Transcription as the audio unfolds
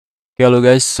Hello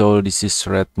guys, so this is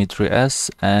Redmi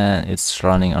 3S and it's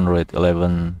running Android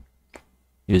 11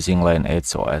 using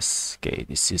Lineage OS. Okay,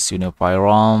 this is Unify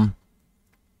ROM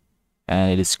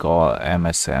and it is called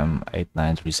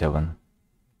MSM8937.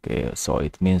 Okay, so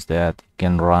it means that it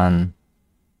can run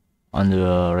on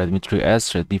the Redmi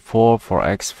 3S, Redmi 4,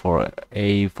 4X,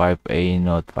 4A, 5A,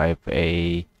 Note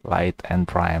 5A, Lite and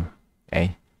Prime.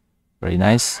 Okay, very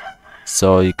nice.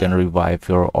 So you can revive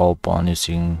your old phone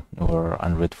using your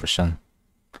Android version.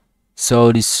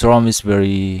 So this ROM is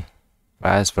very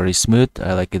fast, very smooth.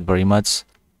 I like it very much.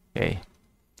 Okay.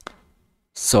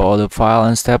 So all the file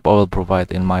and step I will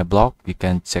provide in my blog. You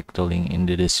can check the link in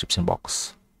the description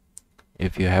box.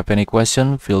 If you have any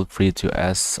question, feel free to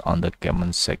ask on the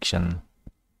comment section.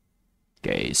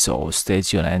 Okay, so stay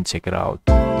tuned and check it out.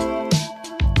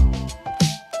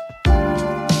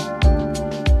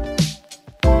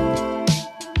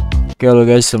 Okay, hello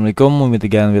guys, assalamualaikum. We meet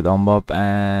again with Bob,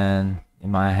 and in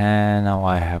my hand now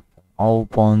I have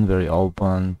open, very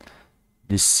open.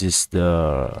 This is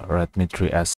the Redmi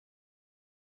 3S.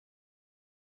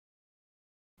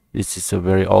 This is a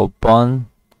very old phone,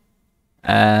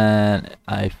 and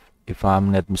if I'm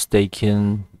not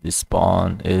mistaken, this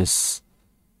phone is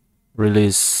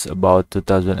released about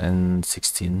 2016.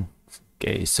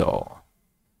 Okay, so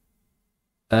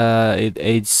it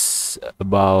aged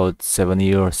about 7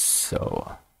 years.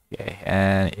 So okay,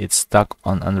 and it's stuck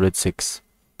on Android 6.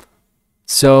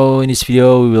 So in this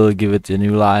video we will give it a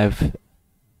new life,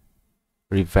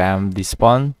 revamp this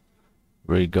phone.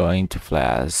 We're going to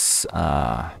flash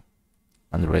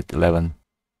Android 11.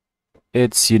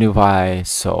 It's Unify,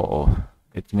 so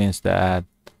it means that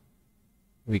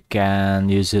we can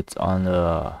use it on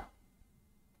the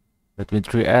Redmi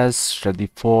 3S, Redmi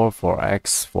 4,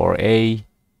 4X, 4A,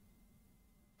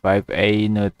 5A,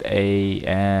 Note A,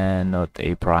 and Note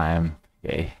A Prime.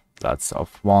 Okay, lots of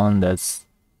phone that's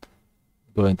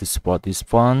going to support this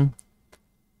phone.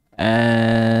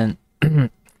 And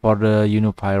for the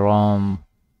Unify ROM,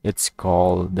 it's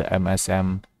called the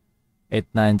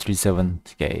MSM8937.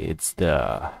 Okay, it's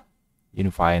the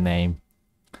Unify name,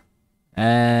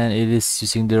 and it is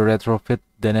using the retrofit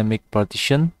dynamic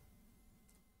partition.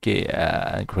 Okay,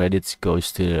 credits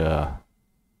goes to the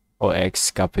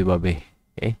OX copy baby.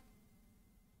 Okay,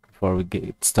 before we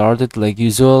get started, like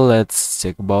usual, let's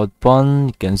check about phone.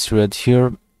 You can see right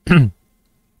here. The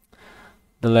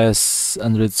last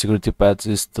Android security patch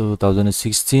is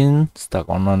 2016, stuck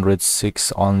on Android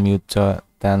 6 on mute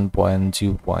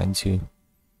 10.2.2.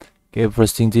 Okay,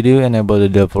 first thing to do, enable the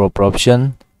developer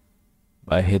option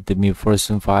by hit the mute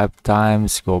version 5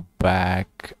 times, go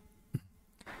back,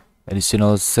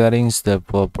 additional settings,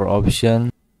 developer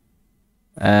option,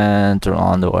 and turn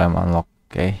on the OM unlock.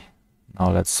 Okay, now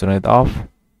let's turn it off.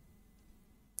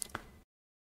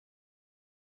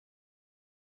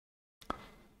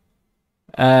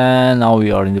 And now we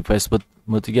are in the Fastboot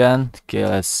mode again. Okay,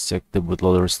 let's check the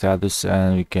bootloader status,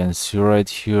 and we can see right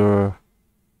here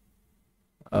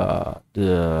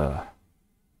the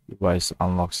device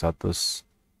unlock status.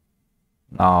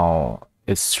 Now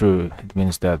it's true. It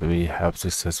means that we have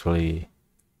successfully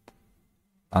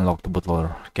unlocked the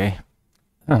bootloader. Okay.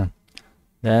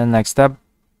 Then next step,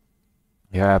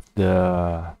 you have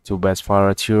the two batch file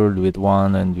right here, do it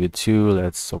 1 and do it 2.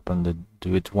 Let's open the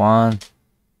do it 1.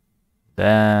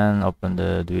 Then open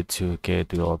the do it 2. Okay,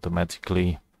 it will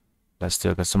automatically flash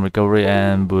the custom recovery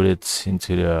and boot it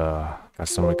into the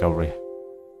custom recovery.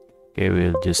 Okay,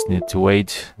 we'll just need to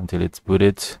wait until it's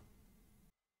booted.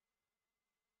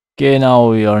 Okay, now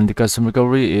we are in the custom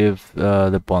recovery. If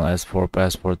the phone asks for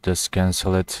password, just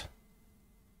cancel it,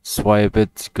 swipe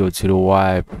it, go to the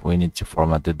wipe. We need to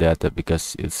format the data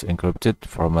because it's encrypted.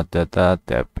 Format data,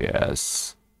 tap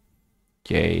yes.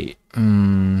 Okay,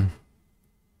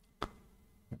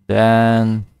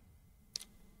 then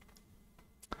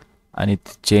I need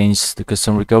to change the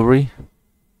custom recovery.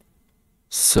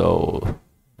 So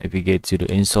navigate to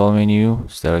the install menu,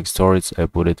 select storage, I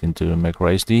put it into the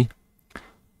microSD.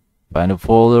 Find a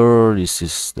folder, this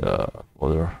is the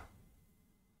folder,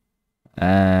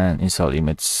 and install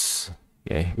image.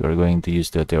 Okay, we are going to use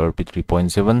the TRP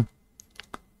 3.7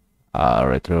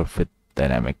 retrofit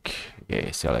dynamic.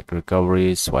 Okay, select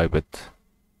recovery, swipe it,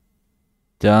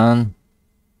 done.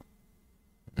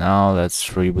 Now let's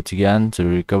reboot again to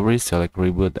recovery, select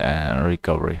reboot and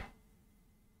recovery.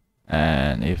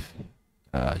 And if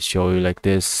show you like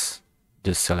this,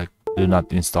 just select do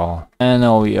not install. And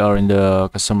now we are in the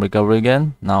custom recovery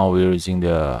again. Now we're using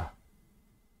the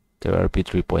TRP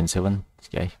 3.7.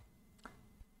 Okay,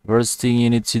 first thing you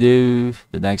need to do,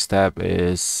 the next step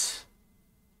is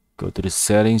go to the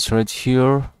settings right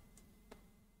here,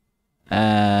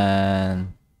 and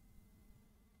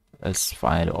let's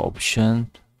find the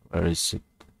option. Where is it?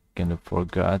 Kind of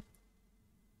forgot.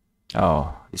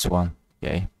 Oh, this one.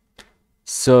 Okay,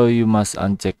 so you must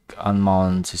uncheck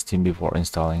unmount system before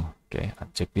installing. Okay,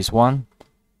 uncheck this one,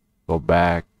 go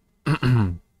back.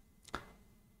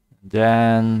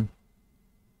 Then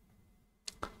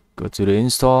go to the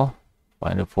install,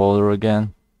 find the folder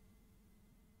again,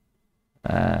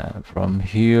 and from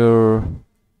here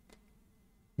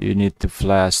you need to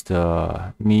flash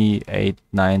the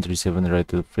MSM8937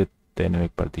 rated fit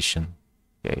dynamic partition.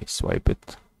 Okay, swipe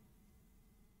it.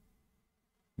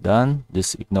 Done.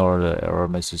 Just ignore the error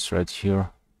message right here,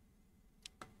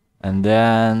 and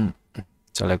then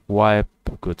select wipe,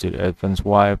 go to the advanced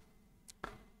wipe,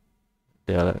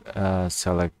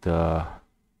 select the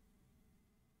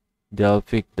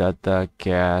Delphic data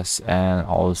cache and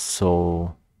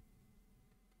also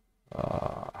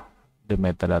the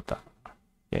metadata.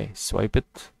 Okay, swipe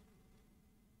it.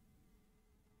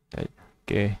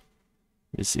 Okay,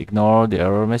 just ignore the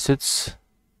error message,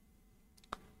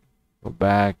 go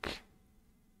back,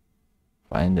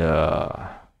 find the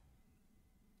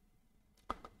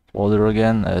folder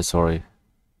again, sorry,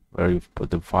 where you put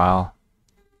the file,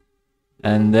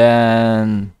 and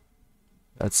then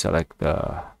let's select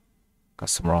the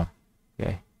custom ROM.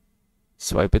 Okay,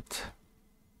 swipe it.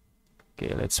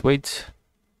 Okay, let's wait.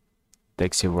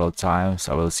 Takes several times.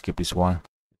 I will skip this one.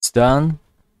 It's done.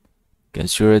 You can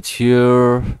show it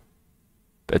here.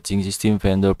 Patching system,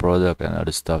 vendor, product, and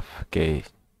other stuff. Okay,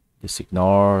 just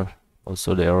ignore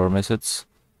also the error message.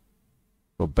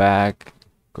 Go back,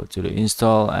 go to the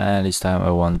install, and this time I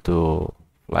want to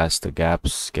flash the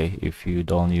gaps. Okay, if you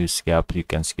don't use gaps, you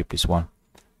can skip this one.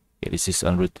 Okay, this is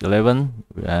Android 11,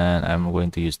 and I'm going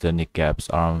to use the NIC gaps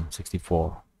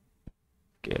ARM64.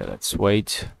 Okay, let's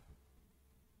wait.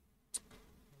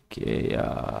 Okay,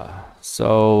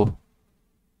 so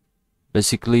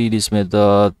basically this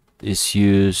method is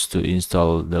used to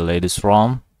install the latest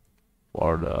ROM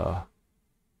for the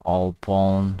all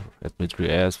phone, Redmi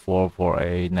 3S, 4,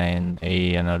 4A,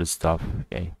 9A, and other stuff.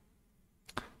 Okay,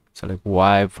 select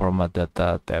wipe, format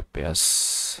data, tap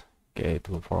yes. Okay,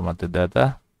 to format the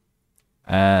data,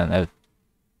 and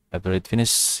after it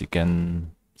finishes, you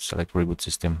can select reboot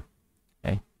system.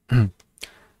 Okay.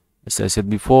 As I said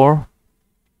before,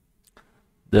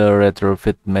 the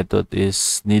retrofit method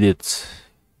is needed,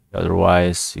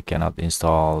 otherwise you cannot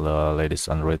install the latest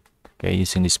Android. Okay,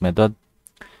 using this method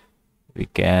we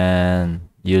can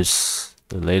use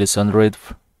the latest Android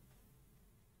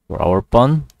for our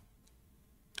phone,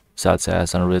 such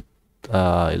as Android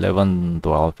 11,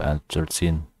 12, and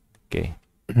 13. Okay.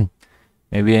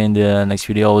 Maybe in the next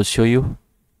video I will show you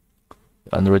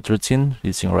Android 13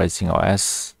 using Rising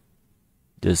OS.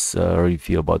 Just a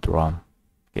review about the ROM.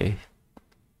 Okay,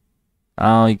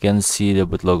 now you can see the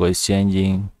boot logo is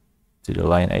changing to the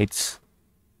Lineage,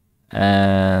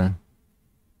 and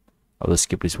I will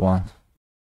skip this one.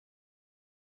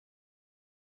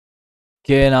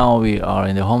 Okay, now we are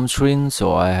in the home screen,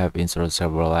 so I have installed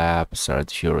several apps right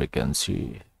here. You can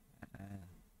see.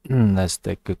 Let's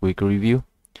take a quick review.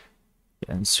 You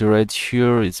can see right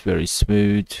here, it's very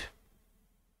smooth.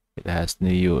 It has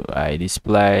new UI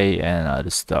display and other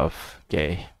stuff.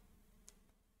 Okay,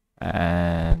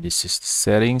 and this is the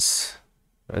settings.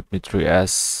 Redmi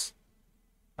 3S.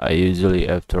 I usually,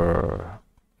 after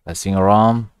flashing a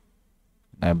ROM,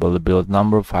 enable the build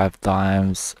number 5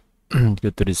 times. Go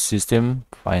to the system,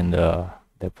 find the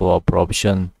developer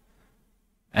option,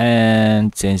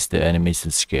 and change the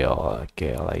animation scale.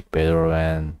 Okay, I like better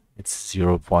when it's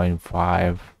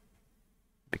 0.5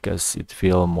 because it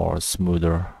feels more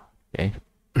smoother. Okay.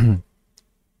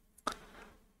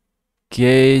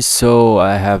 Okay, so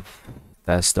I have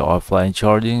tested the offline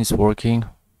charging is working,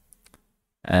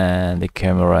 and the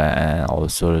camera and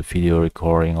also the video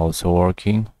recording also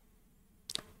working,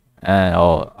 and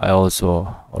I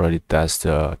also already test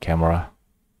the camera,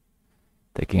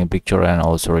 taking a picture and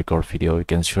also record video. You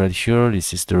can see right here,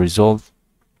 this is the result,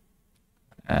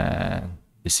 and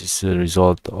this is the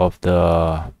result of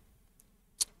the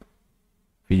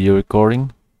video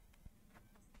recording.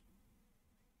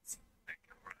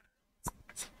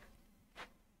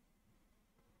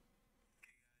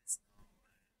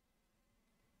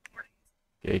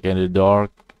 Okay, again, the dark,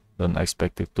 don't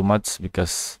expect it too much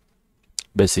because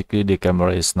basically the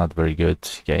camera is not very good.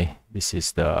 Okay, this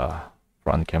is the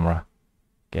front camera.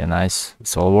 Okay, nice,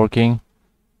 it's all working.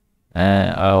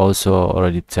 And I also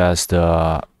already test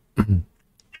the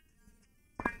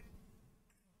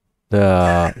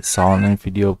the sound and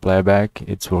video playback.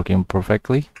 It's working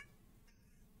perfectly.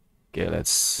 Okay,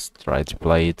 let's try to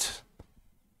play it.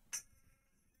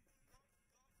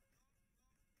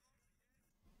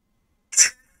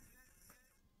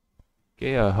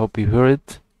 Okay, I hope you hear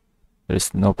it.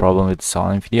 There's no problem with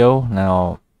sound and video.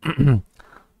 Now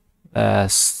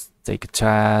let's take a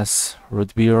test,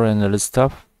 root beer and other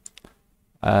stuff.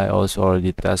 I also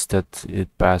already tested it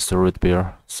past the root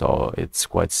beer, so it's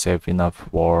quite safe enough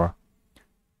for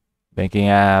banking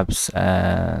apps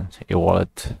and a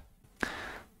wallet.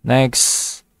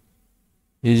 Next,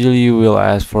 usually you will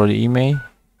ask for the email.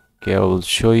 Okay, I will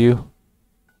show you.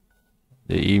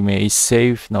 The email is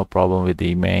safe, no problem with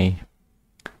the email.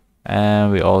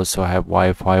 And we also have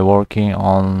Wi-Fi working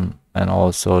on, and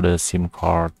also the SIM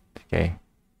card. Okay,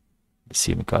 the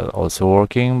SIM card also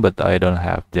working, but I don't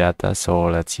have data, so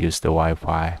let's use the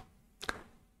Wi-Fi.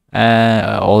 And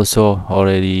I also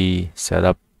already set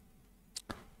up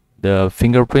the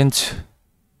fingerprint.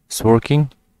 It's working.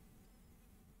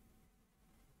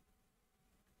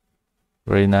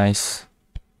 Very nice.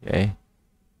 Okay.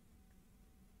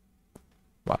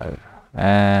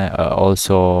 And I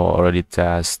also already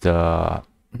test the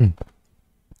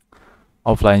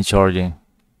offline charging.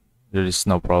 There is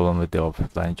no problem with the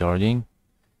offline charging.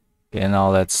 Okay, now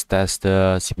let's test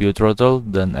the CPU throttle.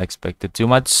 Don't expect it too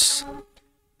much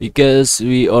because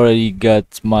we already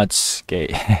got much. Okay.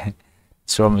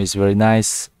 This ROM is very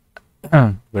nice.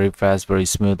 Very fast, very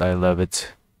smooth. I love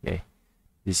it. Okay,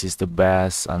 this is the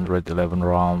best Android 11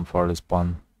 ROM for this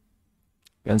phone.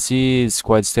 You can see it's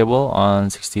quite stable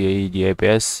on 60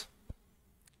 FPS.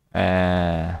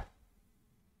 Very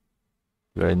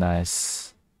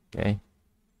nice. Okay.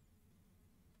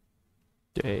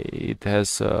 Okay, it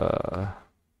has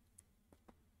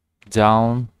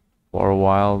down for a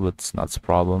while, but it's not a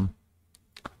problem.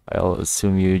 I'll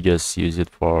assume you just use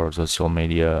it for social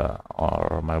media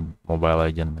or my Mobile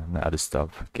Legend and other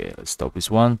stuff. Okay, let's stop this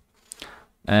one.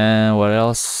 And what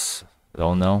else?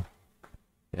 Don't know.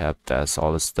 Yep, that's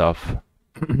all the stuff.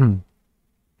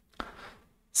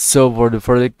 So for the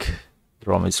verdict, the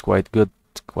ROM is quite good,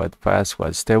 quite fast,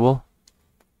 quite stable,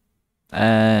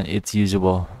 and it's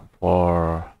usable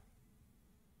for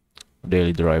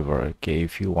daily driver. Okay,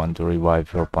 if you want to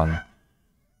revive your phone.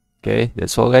 Okay,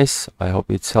 that's all guys. I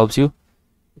hope it helps you.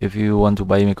 If you want to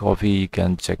buy me coffee, you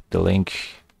can check the link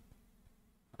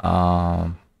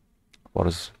for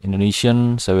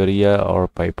Indonesian, Siberia, or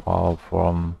PayPal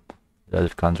from the other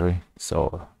country.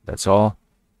 So that's all.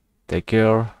 Take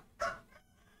care.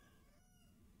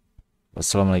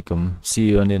 Wassalamualaikum. See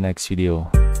you in the next video.